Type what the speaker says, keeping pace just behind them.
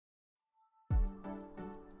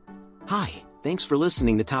Hi, thanks for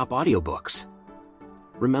listening to Top Audiobooks.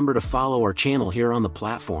 Remember to follow our channel here on the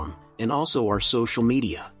platform, and also our social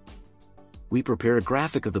media. We prepare a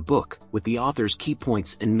graphic of the book, with the author's key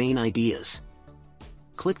points and main ideas.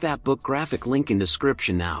 Click that book graphic link in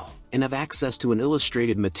description now, and have access to an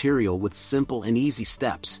illustrated material with simple and easy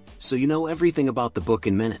steps, so you know everything about the book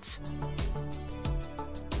in minutes.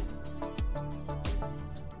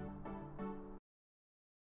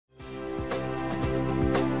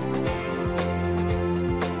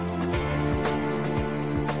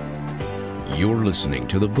 You're listening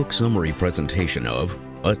to the book summary presentation of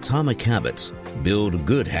Atomic Habits, Build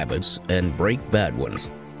Good Habits and Break Bad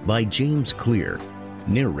Ones by James Clear,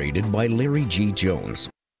 narrated by Larry G.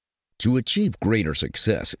 Jones. To achieve greater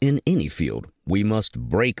success in any field, we must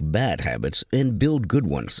break bad habits and build good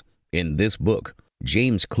ones. In this book,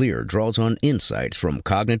 James Clear draws on insights from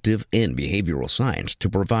cognitive and behavioral science to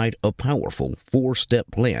provide a powerful 4-step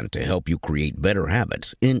plan to help you create better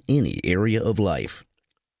habits in any area of life.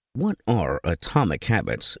 What are atomic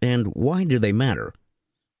habits and why do they matter?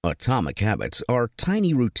 Atomic habits are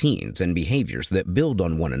tiny routines and behaviors that build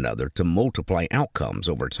on one another to multiply outcomes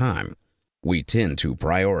over time. We tend to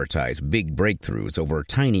prioritize big breakthroughs over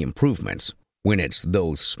tiny improvements when it's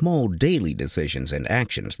those small daily decisions and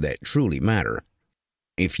actions that truly matter.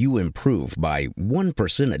 If you improve by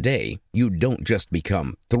 1% a day, you don't just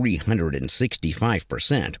become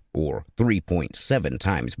 365% or 3.7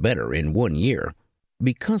 times better in 1 year.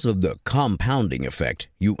 Because of the compounding effect,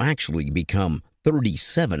 you actually become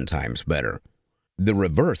 37 times better. The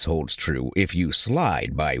reverse holds true if you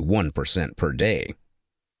slide by 1% per day.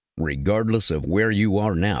 Regardless of where you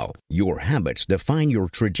are now, your habits define your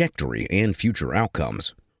trajectory and future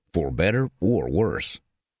outcomes, for better or worse.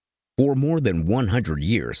 For more than 100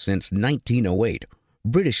 years since 1908,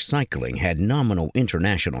 British cycling had nominal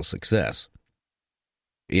international success.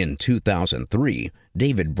 In 2003,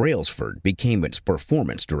 David Brailsford became its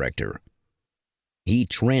performance director. He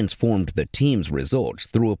transformed the team's results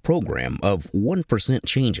through a program of 1%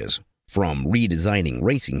 changes, from redesigning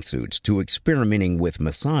racing suits to experimenting with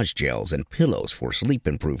massage gels and pillows for sleep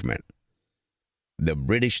improvement. The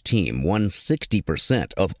British team won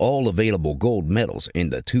 60% of all available gold medals in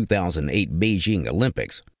the 2008 Beijing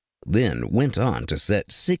Olympics, then went on to set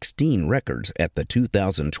 16 records at the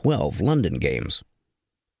 2012 London Games.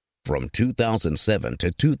 From 2007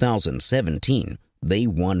 to 2017, they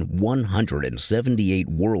won 178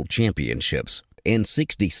 world championships and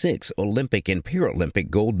 66 Olympic and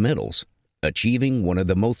Paralympic gold medals, achieving one of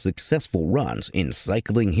the most successful runs in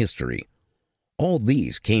cycling history. All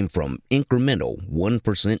these came from incremental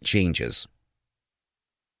 1% changes.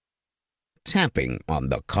 Tapping on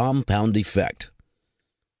the compound effect.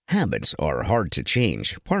 Habits are hard to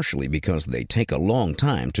change, partially because they take a long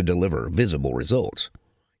time to deliver visible results.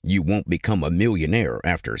 You won't become a millionaire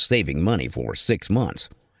after saving money for 6 months,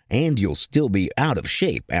 and you'll still be out of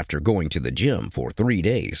shape after going to the gym for 3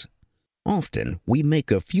 days. Often, we make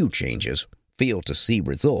a few changes, fail to see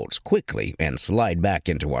results quickly, and slide back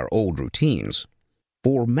into our old routines.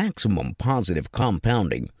 For maximum positive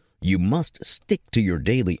compounding, you must stick to your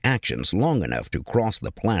daily actions long enough to cross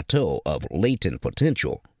the plateau of latent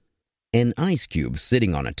potential. An ice cube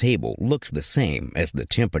sitting on a table looks the same as the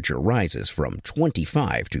temperature rises from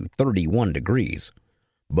 25 to 31 degrees.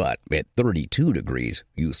 But at 32 degrees,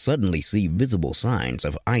 you suddenly see visible signs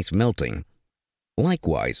of ice melting.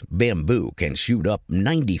 Likewise, bamboo can shoot up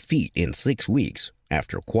 90 feet in 6 weeks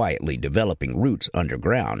after quietly developing roots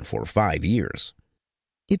underground for 5 years.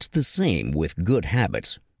 It's the same with good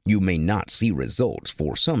habits. You may not see results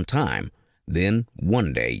for some time. Then,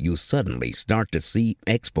 one day, you suddenly start to see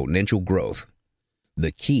exponential growth.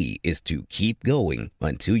 The key is to keep going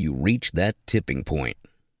until you reach that tipping point.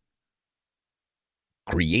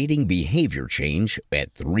 Creating behavior change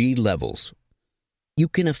at 3 levels. You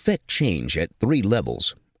can affect change at 3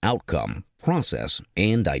 levels: outcome, process,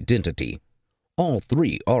 and identity. All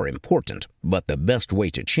 3 are important, but the best way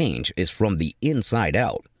to change is from the inside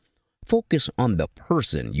out. Focus on the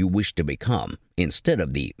person you wish to become instead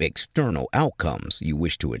of the external outcomes you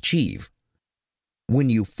wish to achieve. When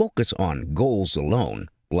you focus on goals alone,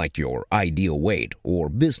 like your ideal weight or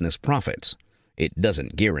business profits, it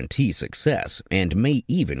doesn't guarantee success and may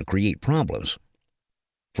even create problems.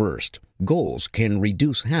 First, goals can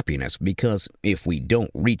reduce happiness because if we don't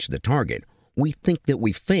reach the target, we think that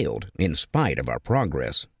we failed in spite of our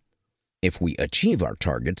progress. If we achieve our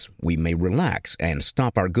targets, we may relax and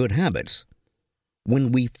stop our good habits.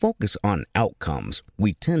 When we focus on outcomes,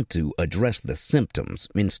 we tend to address the symptoms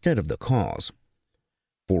instead of the cause.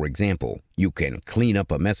 For example, you can clean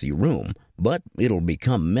up a messy room, but it'll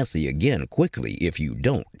become messy again quickly if you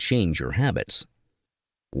don't change your habits.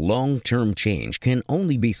 Long-term change can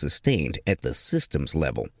only be sustained at the systems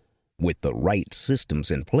level. With the right systems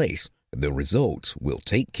in place, the results will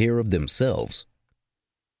take care of themselves.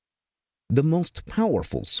 The most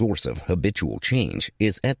powerful source of habitual change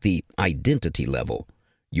is at the identity level.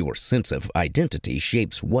 Your sense of identity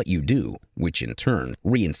shapes what you do, which in turn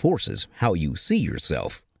reinforces how you see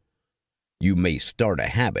yourself. You may start a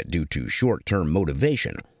habit due to short-term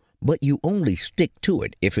motivation, but you only stick to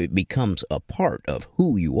it if it becomes a part of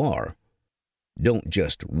who you are. Don't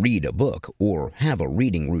just read a book or have a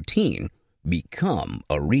reading routine. Become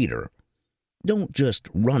a reader. Don't just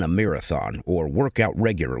run a marathon or work out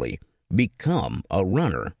regularly. Become a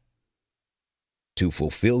runner. To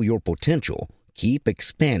fulfill your potential, keep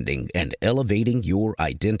expanding and elevating your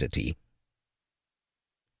identity.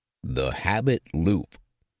 The habit loop.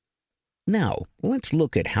 Now, let's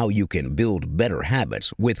look at how you can build better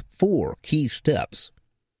habits with 4 key steps.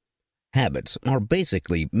 Habits are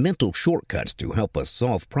basically mental shortcuts to help us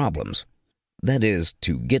solve problems. That is,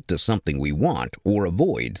 to get to something we want or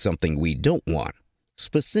avoid something we don't want.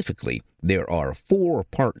 Specifically, there are 4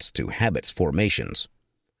 parts to habits formations.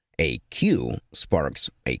 A cue sparks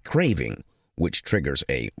a craving, which triggers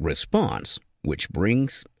a response, which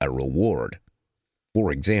brings a reward.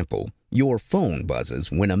 For example, your phone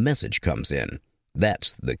buzzes when a message comes in.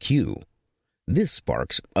 That's the cue. This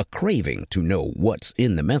sparks a craving to know what's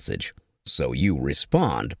in the message, so you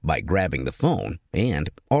respond by grabbing the phone and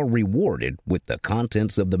are rewarded with the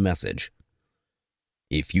contents of the message.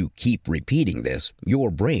 If you keep repeating this,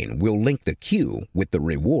 your brain will link the cue with the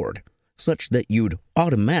reward, such that you'd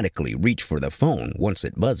automatically reach for the phone once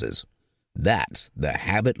it buzzes. That's the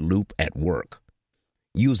habit loop at work.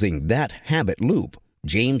 Using that habit loop,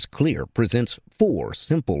 James Clear presents 4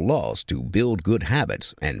 simple laws to build good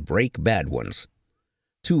habits and break bad ones.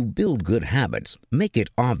 To build good habits, make it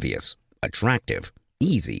obvious, attractive,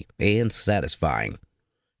 easy, and satisfying.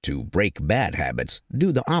 To break bad habits,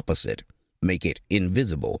 do the opposite. Make it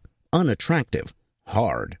invisible, unattractive,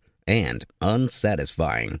 hard, and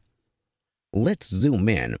unsatisfying. Let's zoom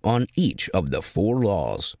in on each of the 4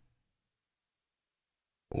 laws.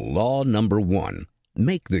 Law number 1.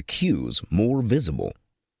 Make the cues more visible.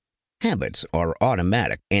 Habits are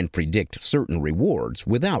automatic and predict certain rewards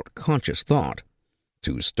without conscious thought.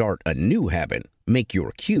 To start a new habit, make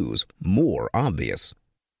your cues more obvious.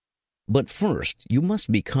 But first, you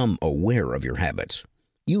must become aware of your habits.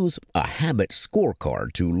 Use a habit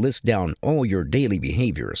scorecard to list down all your daily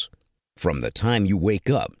behaviors. From the time you wake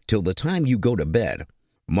up till the time you go to bed,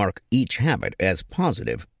 mark each habit as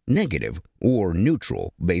positive, negative, or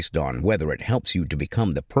neutral based on whether it helps you to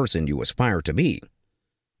become the person you aspire to be.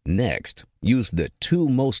 Next, use the 2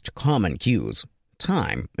 most common cues,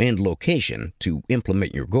 time and location, to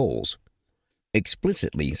implement your goals.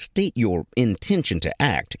 Explicitly state your intention to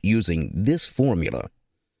act using this formula.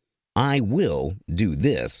 I will do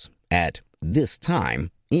this at this time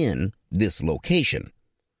in this location.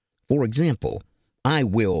 For example, I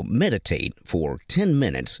will meditate for 10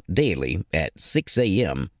 minutes daily at 6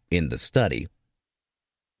 a.m. in the study.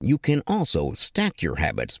 You can also stack your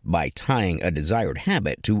habits by tying a desired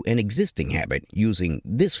habit to an existing habit using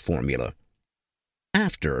this formula.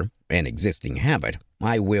 After an existing habit,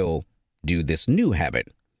 I will do this new habit.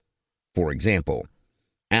 For example,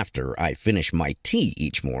 after I finish my tea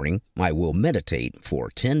each morning, I will meditate for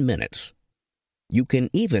 10 minutes. You can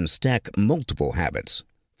even stack multiple habits.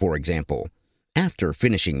 For example, after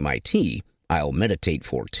finishing my tea, I'll meditate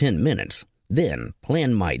for 10 minutes, then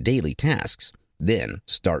plan my daily tasks, then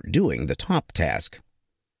start doing the top task.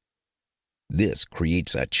 This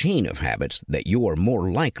creates a chain of habits that you are more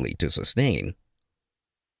likely to sustain.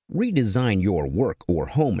 Redesign your work or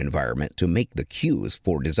home environment to make the cues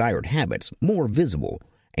for desired habits more visible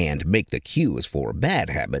and make the cues for bad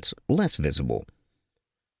habits less visible.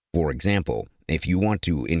 For example, if you want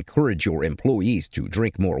to encourage your employees to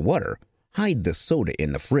drink more water, hide the soda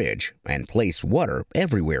in the fridge and place water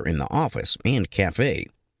everywhere in the office and cafe.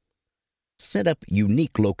 Set up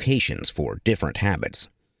unique locations for different habits.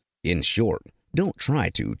 In short, don't try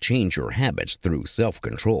to change your habits through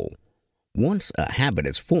self-control. Once a habit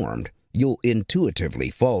is formed, you'll intuitively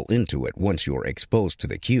fall into it once you're exposed to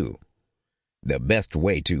the cue. The best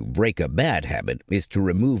way to break a bad habit is to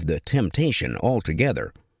remove the temptation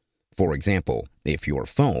altogether. For example, if your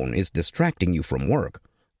phone is distracting you from work,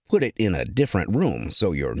 put it in a different room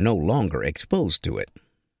so you're no longer exposed to it.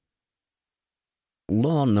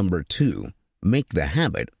 Law number 2. Make the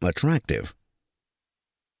habit attractive.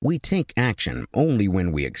 We take action only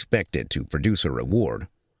when we expect it to produce a reward.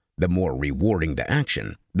 The more rewarding the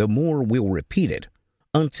action, the more we'll repeat it,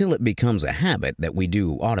 until it becomes a habit that we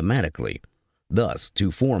do automatically. Thus,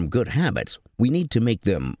 to form good habits, we need to make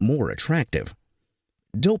them more attractive.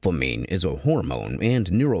 Dopamine is a hormone and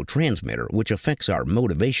neurotransmitter which affects our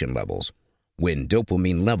motivation levels. When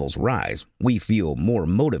dopamine levels rise, we feel more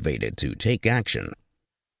motivated to take action.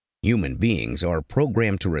 Human beings are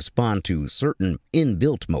programmed to respond to certain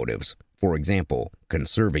inbuilt motives, for example,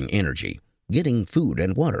 conserving energy, getting food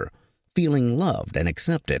and water, feeling loved and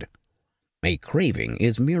accepted. A craving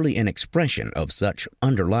is merely an expression of such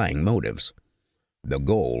underlying motives. The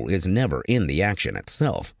goal is never in the action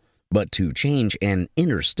itself, but to change an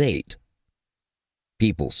inner state.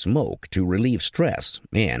 People smoke to relieve stress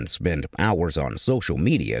and spend hours on social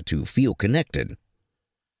media to feel connected.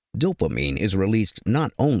 Dopamine is released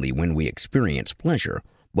not only when we experience pleasure,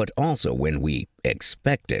 but also when we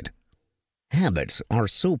expect it. Habits are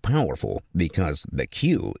so powerful because the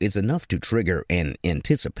cue is enough to trigger an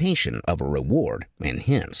anticipation of a reward and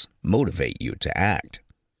hence motivate you to act.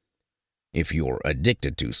 If you're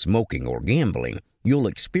addicted to smoking or gambling, you'll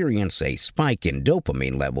experience a spike in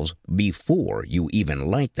dopamine levels before you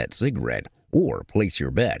even light that cigarette or place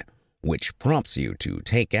your bet, which prompts you to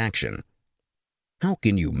take action. How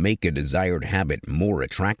can you make a desired habit more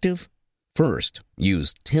attractive? First,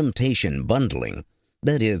 use temptation bundling.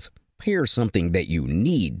 That is, pair something that you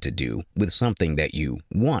need to do with something that you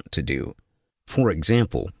want to do. For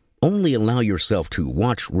example, only allow yourself to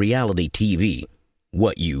watch reality TV,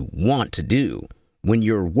 what you want to do, when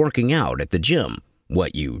you're working out at the gym,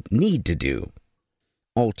 what you need to do.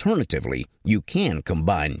 Alternatively, you can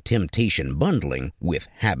combine temptation bundling with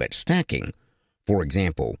habit stacking. For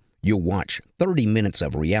example, you'll watch 30 minutes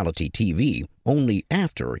of reality TV only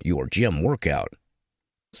after your gym workout.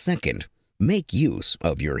 Second, make use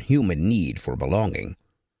of your human need for belonging.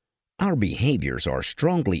 Our behaviors are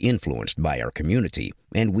strongly influenced by our community,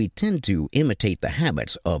 and we tend to imitate the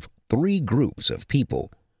habits of 3 groups of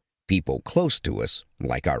people. People close to us,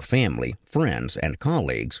 like our family, friends, and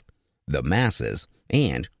colleagues, the masses,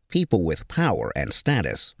 and people with power and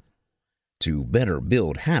status. To better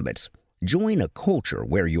build habits, join a culture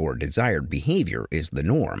where your desired behavior is the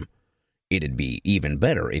norm. It'd be even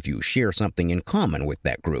better if you share something in common with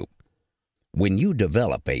that group. When you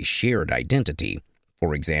develop a shared identity,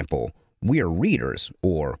 for example, we're readers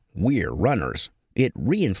or we're runners, it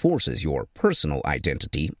reinforces your personal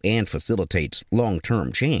identity and facilitates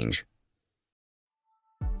long-term change.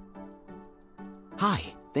 Hi,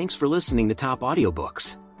 thanks for listening to Top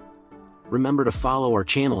Audiobooks. Remember to follow our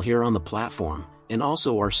channel here on the platform, and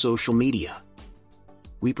also our social media.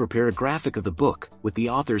 We prepare a graphic of the book with the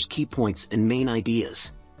author's key points and main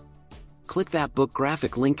ideas. Click that book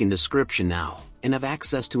graphic link in description now, and have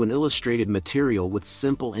access to an illustrated material with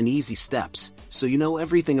simple and easy steps, so you know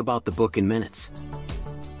everything about the book in minutes.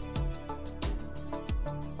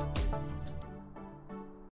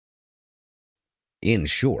 In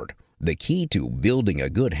short, the key to building a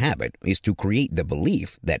good habit is to create the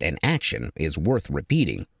belief that an action is worth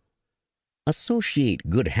repeating. Associate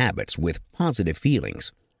good habits with positive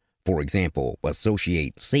feelings. For example,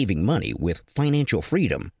 associate saving money with financial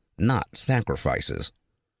freedom, not sacrifices.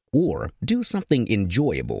 Or do something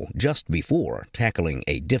enjoyable just before tackling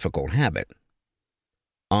a difficult habit.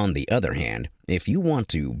 On the other hand, if you want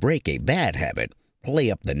to break a bad habit,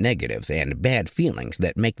 play up the negatives and bad feelings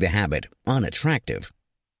that make the habit unattractive.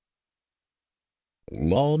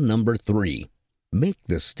 Law number 3. Make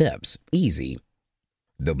the steps easy.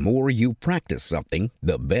 The more you practice something,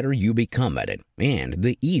 the better you become at it, and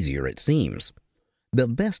the easier it seems. The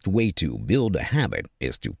best way to build a habit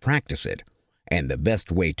is to practice it, and the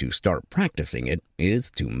best way to start practicing it is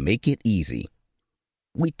to make it easy.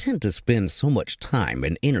 We tend to spend so much time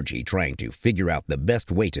and energy trying to figure out the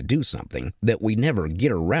best way to do something that we never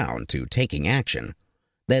get around to taking action.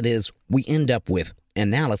 That is, we end up with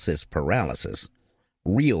analysis paralysis.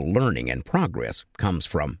 Real learning and progress comes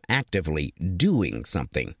from actively doing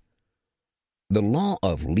something. The law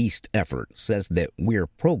of least effort says that we're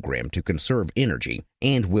programmed to conserve energy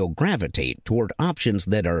and will gravitate toward options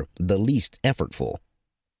that are the least effortful.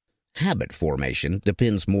 Habit formation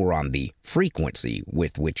depends more on the frequency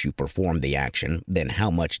with which you perform the action than how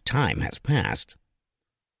much time has passed.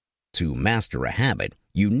 To master a habit,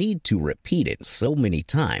 you need to repeat it so many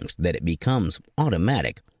times that it becomes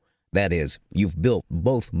automatic. That is, you've built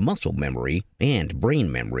both muscle memory and brain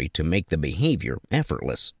memory to make the behavior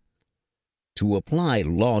effortless. To apply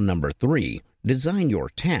law number 3, design your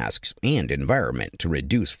tasks and environment to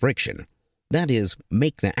reduce friction. That is,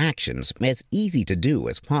 make the actions as easy to do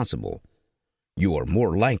as possible. You're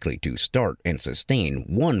more likely to start and sustain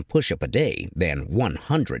 1 push-up a day than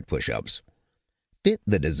 100 push-ups. Fit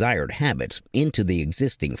the desired habits into the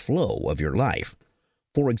existing flow of your life.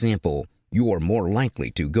 For example, you're more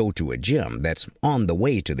likely to go to a gym that's on the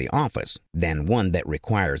way to the office than one that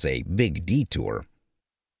requires a big detour.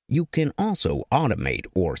 You can also automate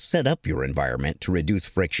or set up your environment to reduce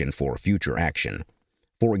friction for future action.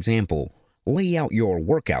 For example, lay out your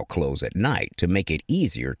workout clothes at night to make it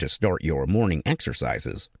easier to start your morning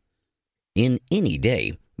exercises. In any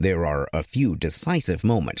day, there are a few decisive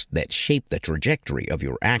moments that shape the trajectory of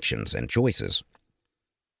your actions and choices.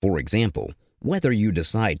 For example, whether you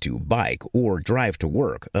decide to bike or drive to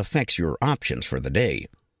work affects your options for the day.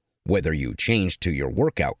 Whether you change to your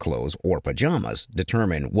workout clothes or pajamas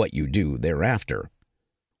determine what you do thereafter.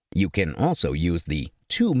 You can also use the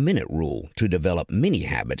 2-minute rule to develop mini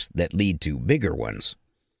habits that lead to bigger ones.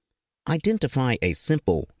 Identify a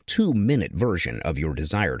simple 2-minute version of your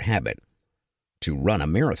desired habit. To run a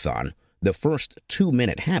marathon, the first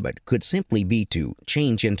 2-minute habit could simply be to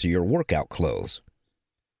change into your workout clothes.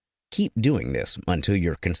 Keep doing this until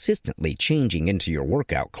you're consistently changing into your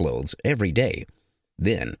workout clothes every day.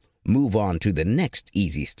 Then, move on to the next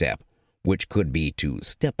easy step, which could be to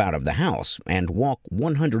step out of the house and walk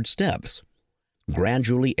 100 steps.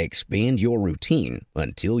 Gradually expand your routine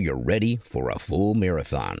until you're ready for a full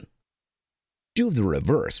marathon. Do the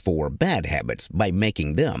reverse for bad habits by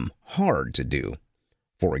making them hard to do.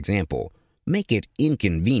 For example, make it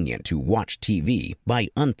inconvenient to watch TV by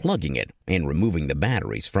unplugging it and removing the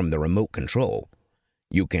batteries from the remote control.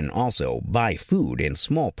 You can also buy food in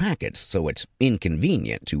small packets so it's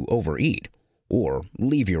inconvenient to overeat, or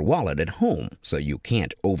leave your wallet at home so you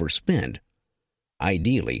can't overspend.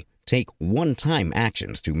 Ideally, take one-time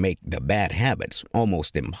actions to make the bad habits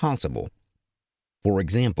almost impossible. For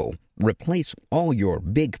example, replace all your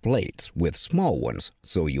big plates with small ones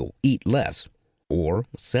so you'll eat less, or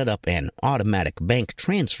set up an automatic bank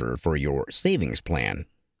transfer for your savings plan.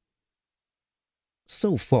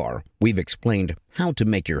 So far, we've explained how to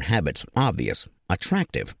make your habits obvious,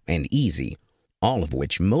 attractive, and easy, all of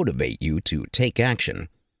which motivate you to take action.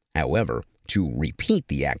 However, to repeat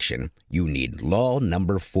the action, you need law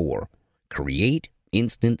number 4, create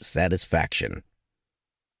instant satisfaction.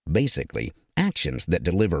 Basically, actions that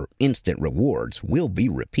deliver instant rewards will be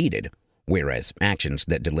repeated, whereas actions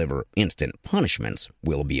that deliver instant punishments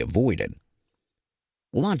will be avoided.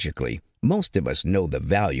 Logically, most of us know the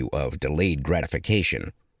value of delayed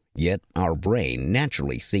gratification, yet our brain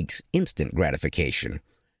naturally seeks instant gratification.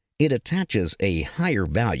 It attaches a higher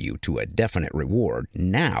value to a definite reward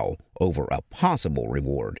now over a possible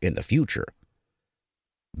reward in the future.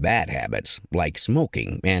 Bad habits, like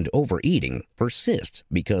smoking and overeating, persist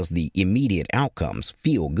because the immediate outcomes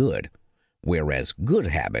feel good, whereas good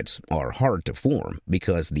habits are hard to form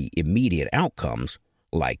because the immediate outcomes,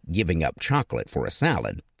 like giving up chocolate for a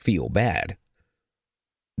salad, feel bad.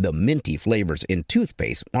 The minty flavors in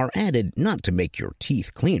toothpaste are added not to make your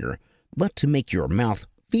teeth cleaner, but to make your mouth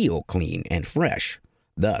feel clean and fresh,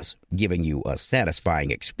 thus giving you a satisfying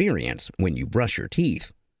experience when you brush your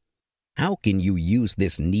teeth. How can you use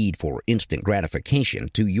this need for instant gratification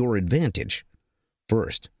to your advantage?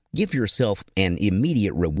 First, give yourself an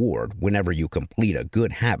immediate reward whenever you complete a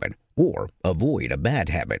good habit or avoid a bad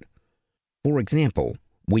habit. For example,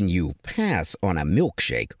 when you pass on a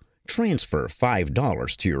milkshake, transfer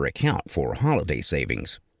 $5 to your account for holiday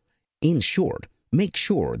savings. In short, make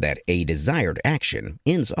sure that a desired action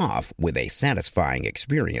ends off with a satisfying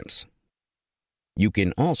experience. You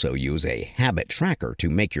can also use a habit tracker to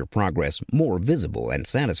make your progress more visible and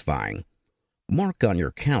satisfying. Mark on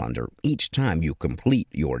your calendar each time you complete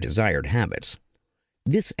your desired habits.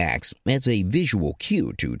 This acts as a visual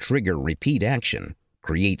cue to trigger repeat action,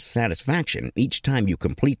 creates satisfaction each time you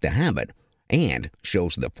complete the habit, and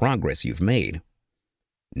shows the progress you've made.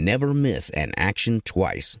 Never miss an action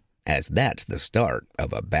twice, as that's the start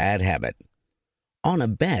of a bad habit. On a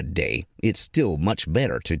bad day, it's still much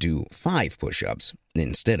better to do 5 push-ups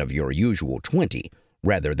instead of your usual 20,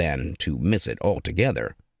 rather than to miss it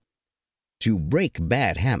altogether. To break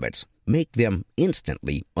bad habits, make them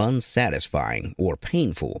instantly unsatisfying or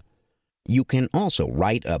painful. You can also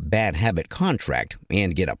write a bad habit contract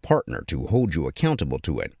and get a partner to hold you accountable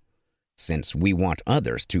to it. Since we want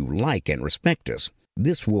others to like and respect us,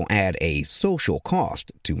 this will add a social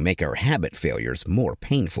cost to make our habit failures more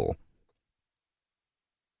painful.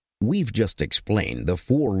 We've just explained the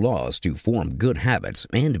 4 laws to form good habits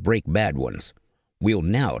and break bad ones. We'll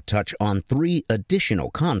now touch on 3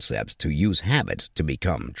 additional concepts to use habits to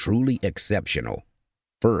become truly exceptional.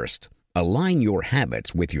 First, align your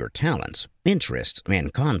habits with your talents, interests,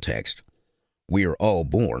 and context. We're all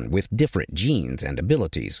born with different genes and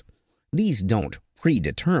abilities. These don't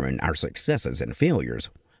predetermine our successes and failures,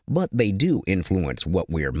 but they do influence what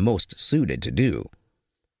we're most suited to do.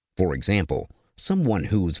 For example, someone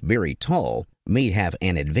who's very tall may have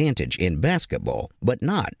an advantage in basketball, but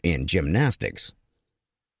not in gymnastics.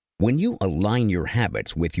 When you align your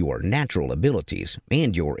habits with your natural abilities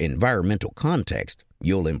and your environmental context,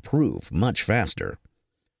 you'll improve much faster.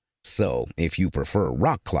 So, if you prefer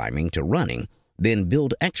rock climbing to running, then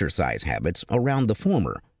build exercise habits around the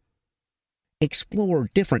former. Explore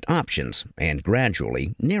different options and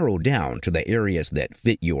gradually narrow down to the areas that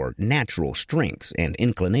fit your natural strengths and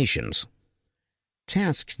inclinations.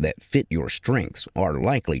 Tasks that fit your strengths are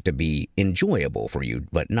likely to be enjoyable for you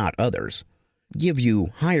but not others, give you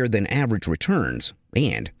higher than average returns,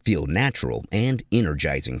 and feel natural and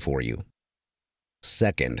energizing for you.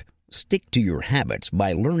 Second, stick to your habits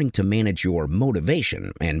by learning to manage your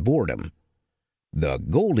motivation and boredom. The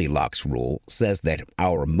Goldilocks rule says that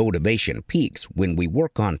our motivation peaks when we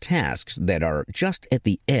work on tasks that are just at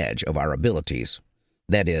the edge of our abilities.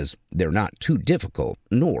 That is, they're not too difficult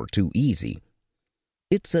nor too easy.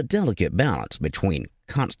 It's a delicate balance between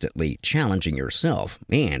constantly challenging yourself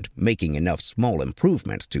and making enough small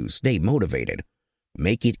improvements to stay motivated.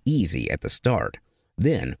 Make it easy at the start,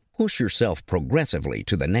 then push yourself progressively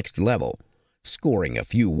to the next level, scoring a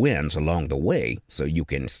few wins along the way so you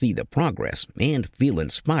can see the progress and feel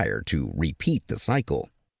inspired to repeat the cycle.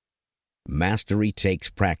 Mastery takes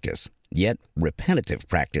practice, yet repetitive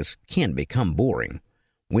practice can become boring.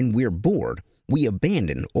 When we're bored, we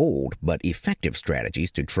abandon old but effective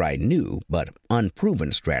strategies to try new but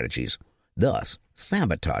unproven strategies, thus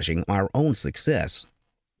sabotaging our own success.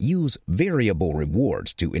 Use variable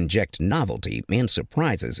rewards to inject novelty and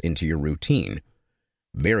surprises into your routine.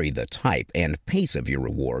 Vary the type and pace of your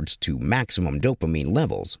rewards to maximum dopamine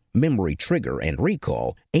levels, memory trigger and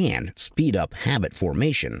recall, and speed up habit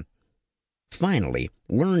formation. Finally,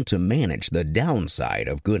 learn to manage the downside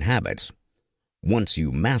of good habits. Once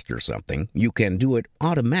you master something, you can do it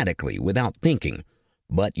automatically without thinking,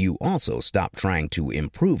 but you also stop trying to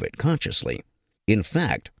improve it consciously. In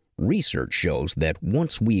fact, research shows that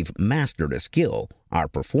once we've mastered a skill, our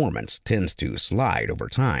performance tends to slide over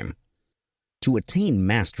time. To attain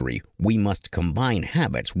mastery, we must combine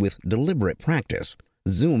habits with deliberate practice.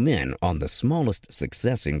 Zoom in on the smallest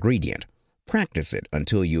success ingredient. Practice it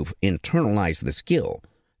until you've internalized the skill.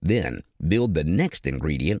 Then build the next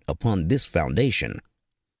ingredient upon this foundation.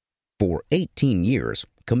 For 18 years,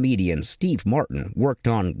 comedian Steve Martin worked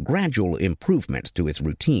on gradual improvements to his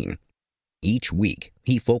routine. Each week,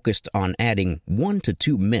 he focused on adding 1 to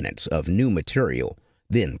 2 minutes of new material,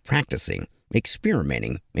 then practicing,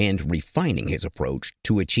 experimenting, and refining his approach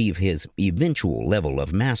to achieve his eventual level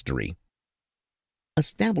of mastery.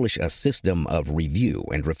 Establish a system of review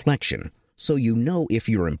and reflection so you know if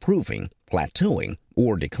you're improving, plateauing,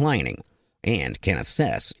 or declining, and can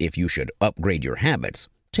assess if you should upgrade your habits,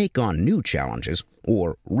 take on new challenges,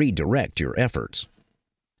 or redirect your efforts.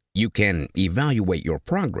 You can evaluate your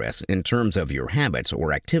progress in terms of your habits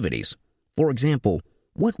or activities. For example,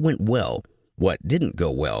 what went well, what didn't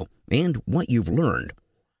go well, and what you've learned.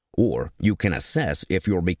 Or you can assess if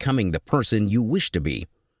you're becoming the person you wish to be.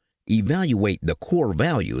 Evaluate the core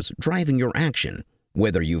values driving your action,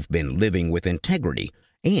 whether you've been living with integrity,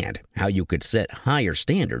 and how you could set higher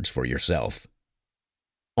standards for yourself.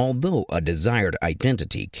 Although a desired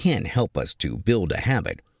identity can help us to build a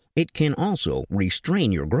habit, it can also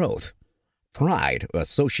restrain your growth. Pride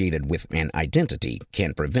associated with an identity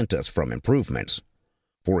can prevent us from improvements.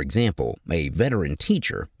 For example, a veteran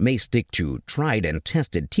teacher may stick to tried and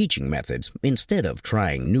tested teaching methods instead of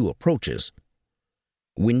trying new approaches.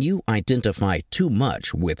 When you identify too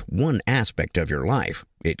much with one aspect of your life,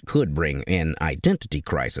 it could bring an identity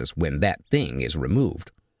crisis when that thing is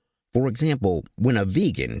removed. For example, when a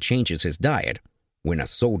vegan changes his diet, when a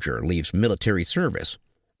soldier leaves military service,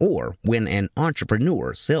 or when an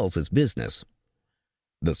entrepreneur sells his business.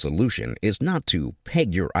 The solution is not to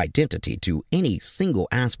peg your identity to any single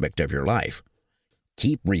aspect of your life.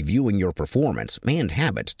 Keep reviewing your performance and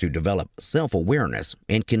habits to develop self-awareness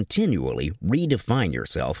and continually redefine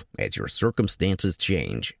yourself as your circumstances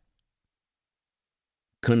change.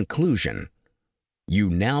 Conclusion. You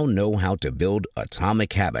now know how to build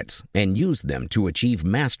atomic habits and use them to achieve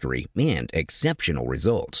mastery and exceptional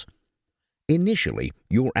results. Initially,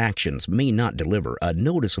 your actions may not deliver a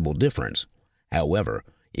noticeable difference. However,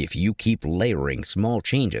 if you keep layering small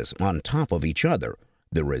changes on top of each other,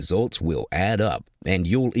 the results will add up and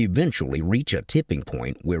you'll eventually reach a tipping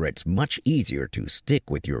point where it's much easier to stick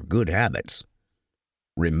with your good habits.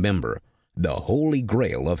 Remember, The holy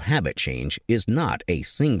grail of habit change is not a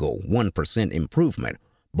single 1% improvement,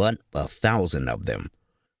 but 1,000 of them.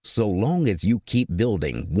 So long as you keep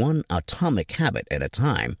building one atomic habit at a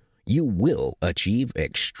time, you will achieve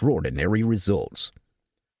extraordinary results.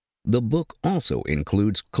 The book also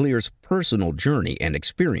includes Clear's personal journey and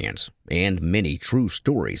experience, and many true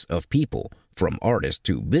stories of people, from artists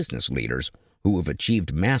to business leaders, who have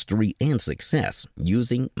achieved mastery and success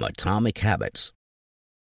using atomic habits.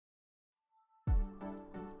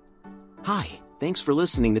 Hi, thanks for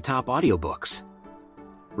listening to Top Audiobooks.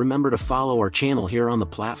 Remember to follow our channel here on the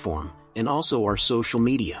platform, and also our social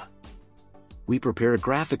media. We prepare a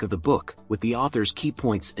graphic of the book with the author's key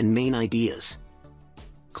points and main ideas.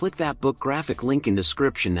 Click that book graphic link in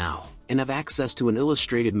description now, and have access to an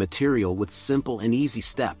illustrated material with simple and easy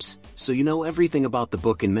steps, so you know everything about the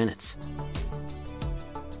book in minutes.